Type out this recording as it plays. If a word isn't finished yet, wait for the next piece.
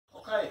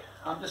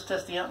just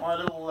testing out my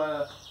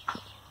little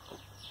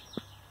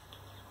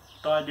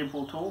die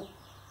dimple tool,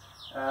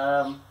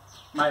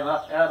 made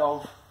up out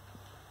of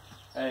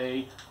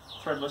a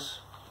threadless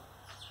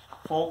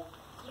fork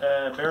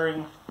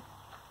bearing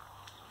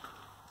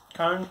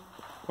cone.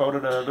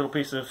 Welded a little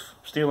piece of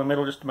steel and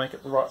metal just to make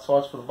it the right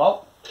size for the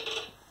bolt.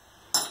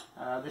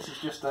 This is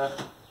just a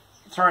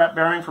throw-out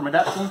bearing from a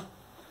Datsun.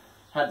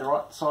 Had the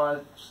right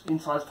size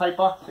inside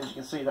taper. As you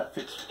can see, that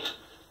fits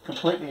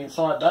completely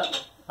inside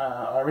that.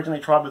 I originally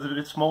tried with it a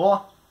bit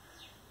smaller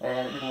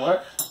and it didn't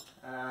work.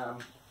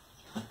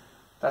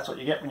 That's what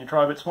you get when you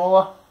try a bit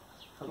smaller.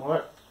 Doesn't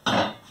work.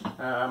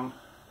 I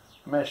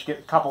managed to get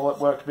a couple that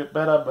worked a bit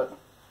better, but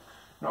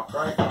not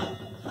great.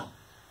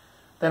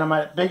 Then I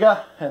made it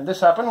bigger and this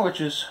happened, which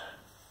is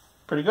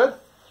pretty good.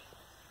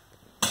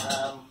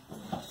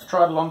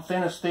 Tried it on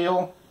thinner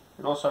steel.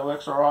 It also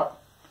works alright.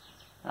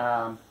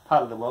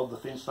 Harder to weld the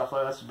thin stuff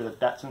though. That's a bit of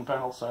Datsun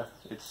panel, so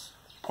it's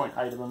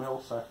 0.8 of a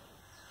mil, so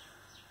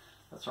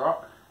that's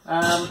alright.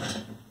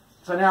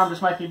 So now I'm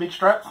just making a big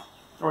strap.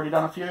 Already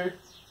done a few.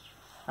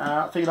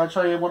 I figured I'd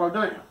show you what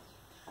I do.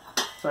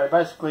 So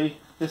basically,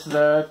 this is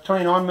a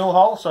 29 mil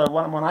hole, so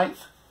 1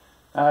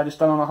 1/8. Just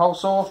done on a hole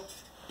saw.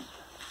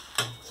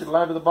 Sit it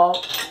over the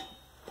bolt.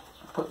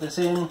 Put this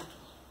in.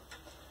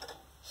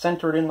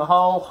 Center it in the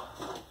hole.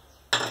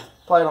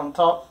 Plate on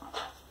top.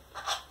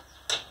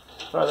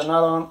 Throw the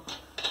nut on.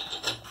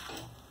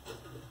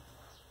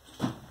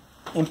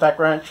 Impact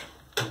wrench.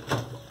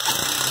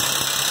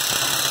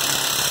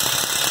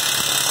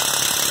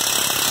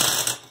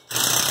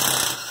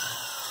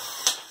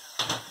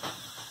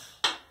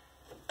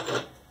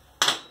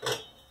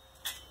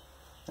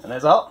 And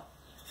there's that.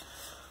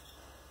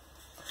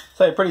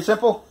 So pretty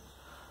simple.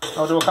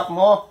 I'll do a couple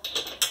more.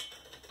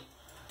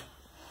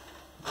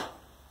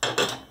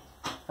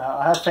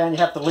 I have found you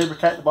have to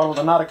lubricate the bottom of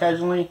the nut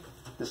occasionally.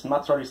 This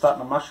nut's already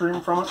starting to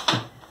mushroom from it.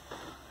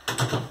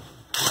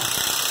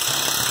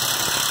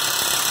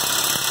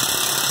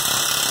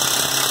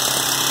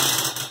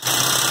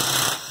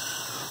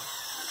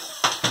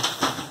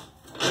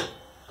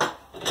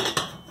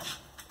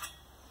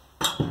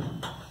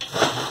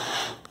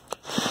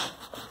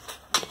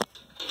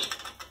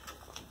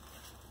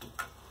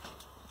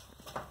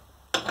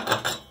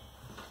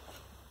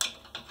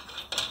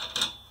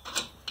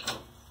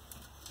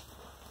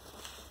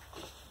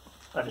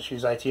 I just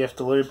use ATF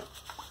to lube.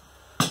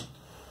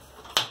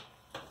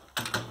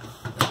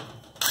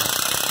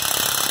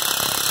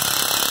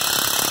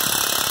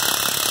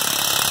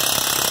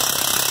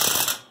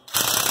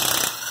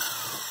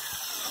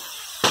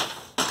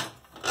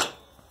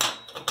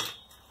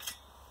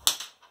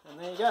 And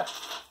there you go.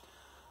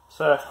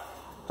 So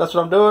that's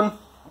what I'm doing.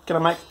 Gonna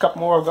make a couple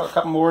more. I've got a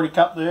couple more already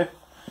cut there.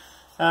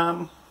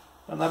 And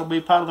that'll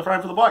be part of the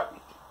frame for the bike.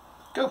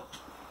 Cool.